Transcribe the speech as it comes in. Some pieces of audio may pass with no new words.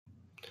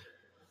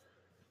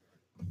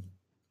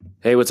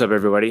Hey, what's up,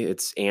 everybody?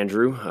 It's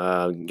Andrew.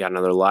 Got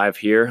another live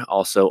here,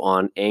 also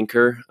on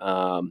Anchor.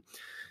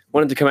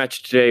 Wanted to come at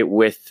you today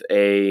with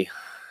a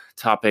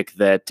topic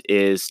that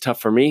is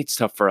tough for me. It's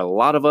tough for a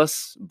lot of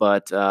us,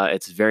 but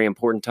it's a very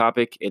important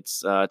topic. It's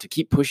to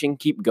keep pushing,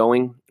 keep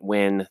going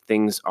when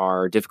things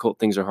are difficult,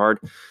 things are hard.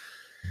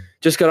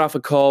 Just got off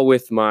a call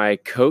with my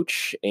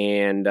coach,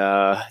 and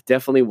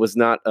definitely was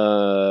not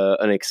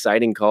an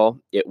exciting call.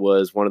 It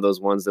was one of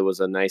those ones that was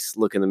a nice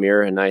look in the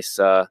mirror, a nice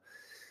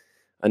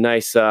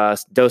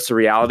dose of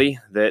reality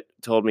that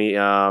told me,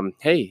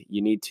 hey,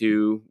 you need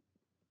to,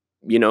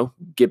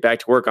 get back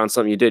to work on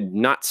something you did.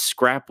 Not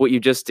scrap what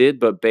you just did,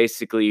 but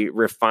basically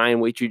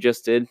refine what you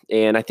just did.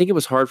 And I think it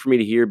was hard for me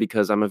to hear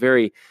because I'm a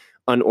very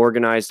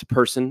unorganized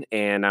person,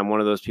 and I'm one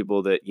of those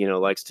people that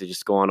likes to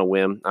just go on a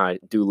whim. I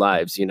do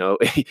lives.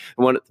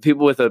 One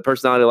people with a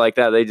personality like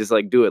that, they just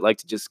like do it, like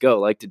to just go,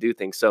 like to do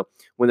things. So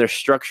when there's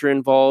structure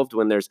involved,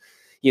 when there's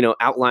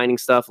outlining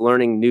stuff,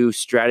 learning new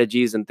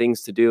strategies and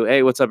things to do.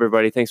 Hey, what's up,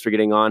 everybody? Thanks for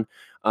getting on.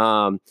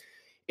 Um,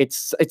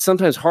 it's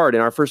sometimes hard,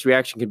 and our first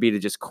reaction can be to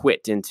just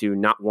quit and to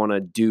not want to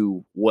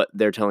do what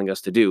they're telling us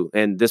to do.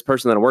 And this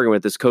person that I'm working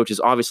with, this coach, is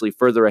obviously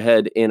further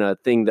ahead in a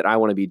thing that I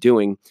want to be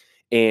doing.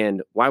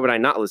 And why would I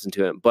not listen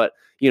to him? But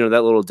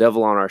that little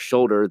devil on our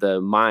shoulder,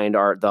 the mind,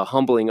 the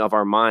humbling of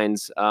our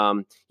minds.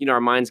 Our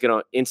mind's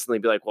gonna instantly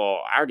be like,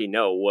 "Well, I already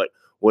know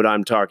what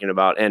I'm talking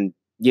about," and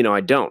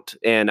I don't.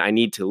 And I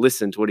need to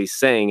listen to what he's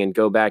saying and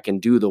go back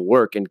and do the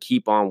work and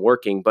keep on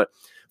working. But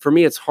for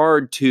me, it's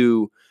hard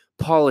to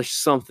polish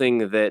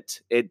something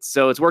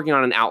it's working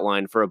on an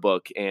outline for a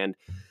book, and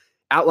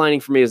outlining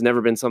for me has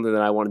never been something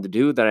that I wanted to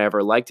do, that I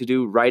ever liked to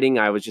do. Writing,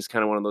 I was just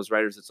kind of one of those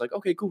writers that's like,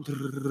 okay, cool,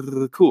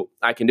 cool,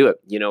 I can do it.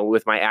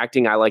 With my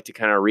acting, I like to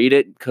kind of read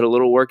it, put a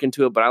little work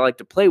into it, but I like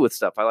to play with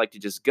stuff. I like to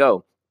just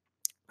go.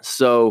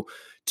 So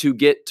to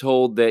get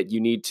told that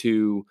you need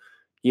to,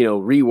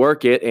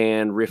 rework it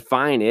and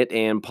refine it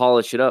and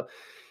polish it up,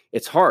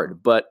 it's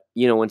hard. But,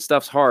 when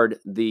stuff's hard,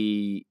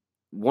 the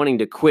wanting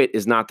to quit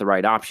is not the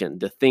right option.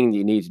 The thing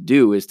you need to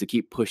do is to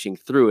keep pushing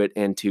through it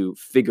and to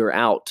figure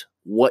out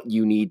what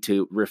you need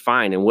to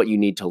refine and what you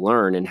need to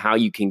learn and how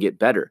you can get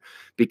better.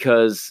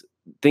 Because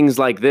things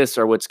like this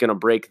are what's going to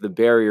break the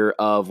barrier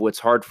of what's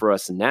hard for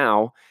us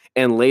now,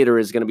 and later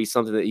is going to be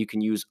something that you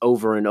can use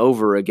over and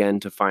over again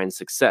to find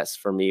success.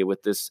 For me,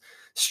 with this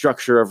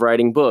structure of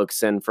writing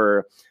books, and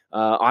for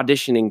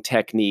auditioning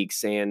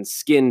techniques and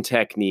skin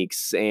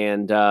techniques,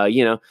 and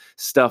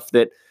stuff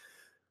that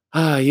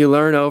you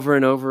learn over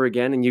and over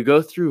again, and you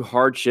go through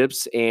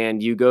hardships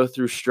and you go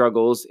through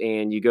struggles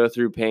and you go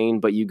through pain,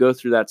 but you go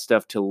through that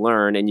stuff to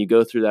learn, and you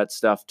go through that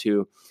stuff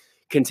to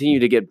continue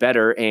to get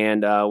better.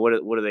 And what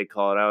do they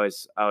call it? I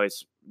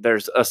always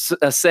there's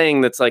a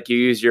saying that's like, you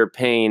use your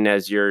pain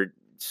as your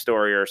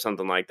story or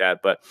something like that.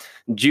 But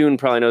June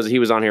probably knows that. He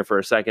was on here for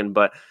a second,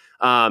 but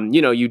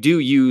you do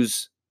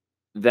use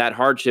that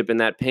hardship and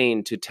that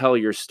pain to tell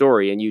your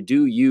story, and you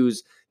do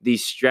use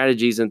these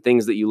strategies and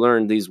things that you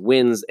learn, these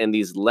wins and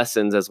these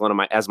lessons, as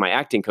my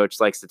acting coach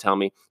likes to tell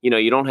me.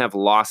 You don't have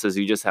losses,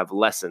 you just have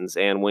lessons.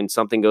 And when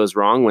something goes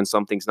wrong, when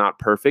something's not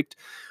perfect,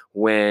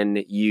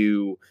 when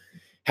you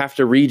have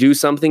to redo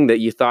something that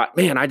you thought,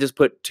 man, I just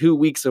put 2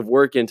 weeks of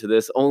work into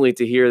this, only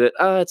to hear that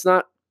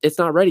it's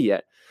not ready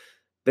yet.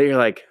 Then you're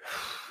like,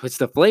 it's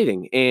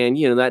deflating. And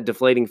that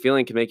deflating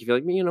feeling can make you feel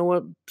like, you know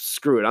what,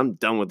 screw it, I'm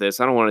done with this,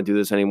 I don't want to do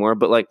this anymore.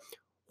 But like,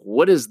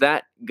 what is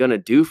that gonna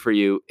do for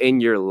you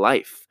in your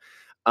life?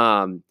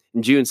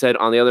 June said,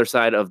 on the other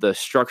side of the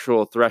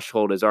structural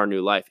threshold is our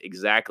new life.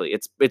 Exactly.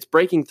 It's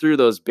breaking through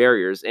those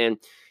barriers. And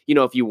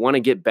if you want to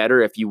get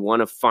better, if you want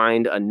to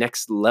find a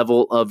next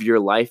level of your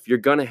life, you're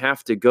going to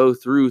have to go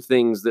through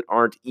things that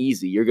aren't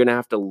easy. You're going to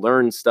have to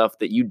learn stuff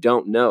that you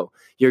don't know.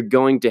 You're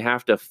going to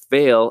have to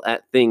fail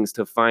at things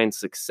to find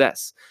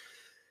success.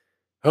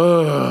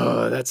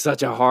 Oh, that's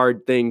such a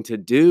hard thing to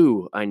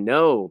do. I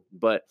know,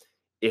 but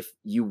if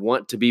you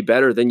want to be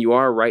better than you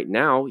are right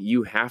now,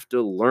 you have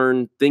to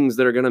learn things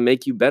that are going to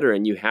make you better,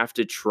 and you have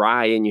to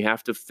try, and you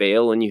have to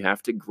fail, and you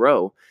have to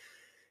grow.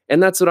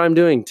 And that's what I'm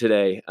doing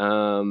today.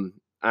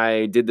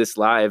 I did this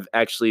live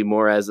actually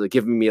more as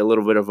giving me a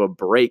little bit of a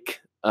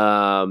break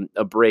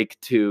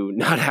to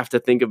not have to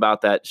think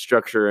about that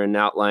structure and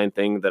outline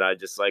thing that I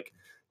just like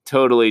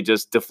totally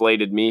just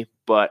deflated me.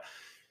 But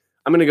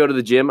I'm going to go to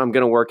the gym. I'm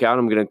going to work out.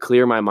 I'm going to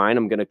clear my mind.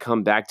 I'm going to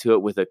come back to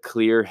it with a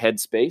clear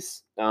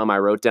headspace. I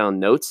wrote down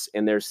notes,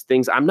 and there's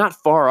things I'm not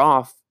far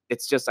off.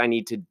 It's just I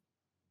need to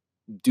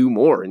do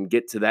more and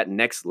get to that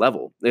next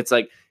level. It's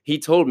like he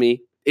told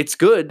me it's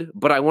good,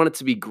 but I want it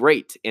to be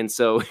great. And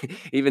so he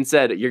even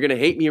said, you're going to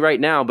hate me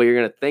right now, but you're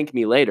going to thank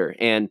me later.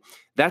 And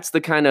that's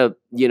the kind of,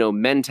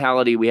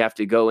 mentality we have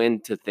to go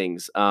into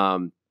things.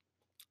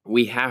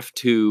 We have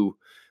to,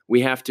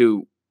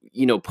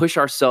 push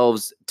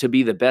ourselves to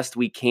be the best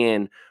we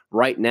can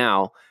right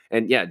now.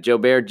 And yeah, Joe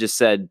Baird just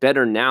said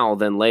better now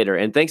than later.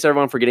 And thanks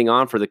everyone for getting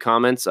on, for the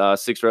comments.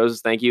 Six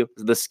Roses, thank you.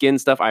 The skin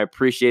stuff, I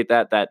appreciate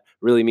that. That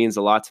really means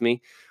a lot to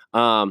me.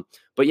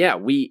 But yeah,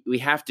 we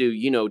have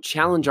to,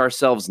 challenge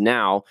ourselves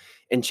now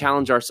and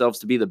challenge ourselves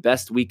to be the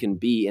best we can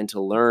be and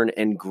to learn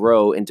and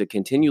grow and to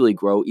continually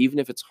grow, even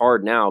if it's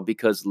hard now,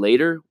 because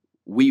later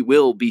we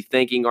will be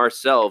thanking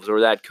ourselves or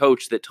that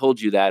coach that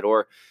told you that,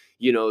 or,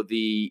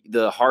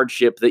 the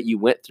hardship that you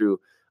went through.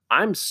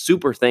 I'm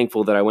super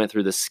thankful that I went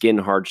through the skin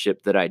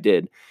hardship that I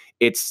did.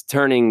 It's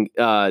turning,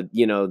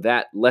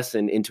 that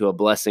lesson into a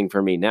blessing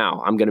for me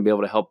now. I'm going to be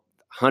able to help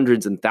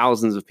hundreds and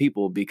thousands of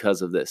people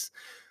because of this.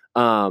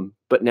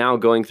 But now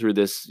going through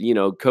this,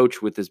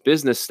 coach with this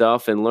business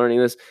stuff and learning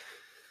this,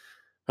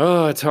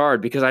 oh, it's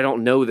hard because I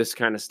don't know this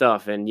kind of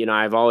stuff. And,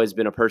 I've always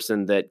been a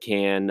person that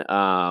can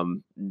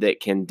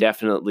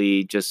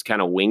definitely just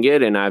kind of wing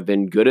it. And I've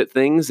been good at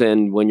things.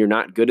 And when you're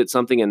not good at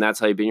something and that's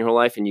how you've been your whole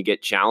life and you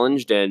get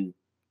challenged and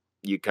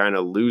you kind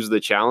of lose the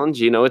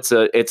challenge, it's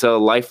a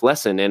life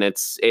lesson, and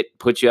it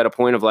puts you at a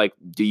point of like,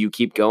 do you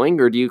keep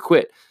going or do you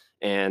quit?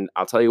 And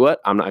I'll tell you what,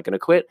 I'm not going to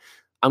quit.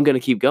 I'm going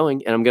to keep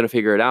going and I'm going to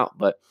figure it out.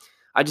 But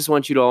I just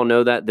want you to all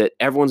know that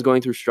everyone's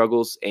going through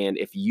struggles. And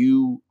if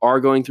you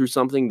are going through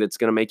something that's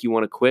going to make you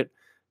want to quit,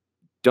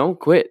 don't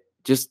quit.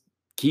 Just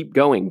keep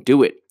going.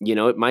 Do it.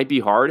 It might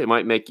be hard. It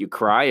might make you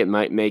cry. It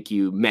might make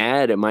you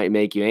mad. It might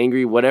make you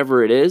angry,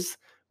 whatever it is.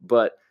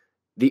 But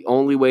the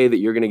only way that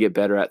you're going to get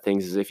better at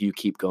things is if you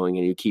keep going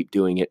and you keep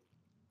doing it.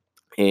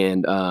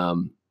 And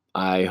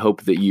I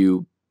hope that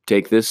you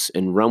take this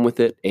and run with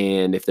it.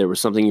 And if there was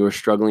something you were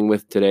struggling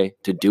with today,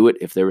 to do it.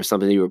 If there was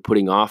something that you were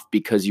putting off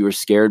because you were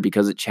scared,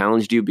 because it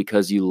challenged you,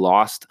 because you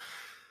lost,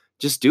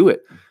 just do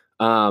it.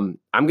 I'm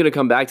going to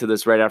come back to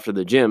this right after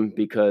the gym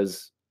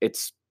because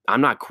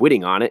I'm not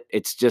quitting on it.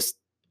 It's just,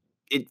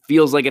 it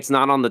feels like it's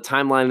not on the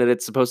timeline that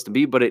it's supposed to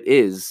be, but it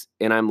is.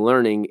 And I'm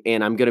learning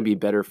and I'm going to be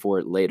better for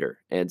it later.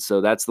 And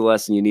so that's the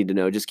lesson you need to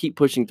know. Just keep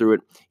pushing through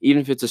it.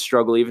 Even if it's a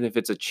struggle, even if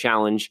it's a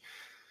challenge,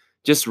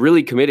 just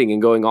really committing and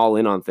going all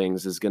in on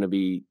things is going to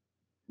be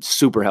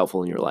super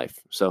helpful in your life.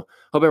 So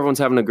hope everyone's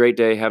having a great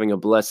day, having a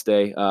blessed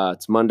day.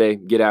 It's Monday.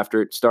 Get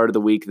after it. Start of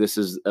the week. This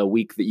is a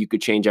week that you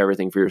could change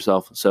everything for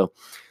yourself. So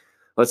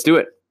let's do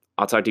it.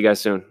 I'll talk to you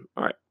guys soon.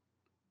 All right.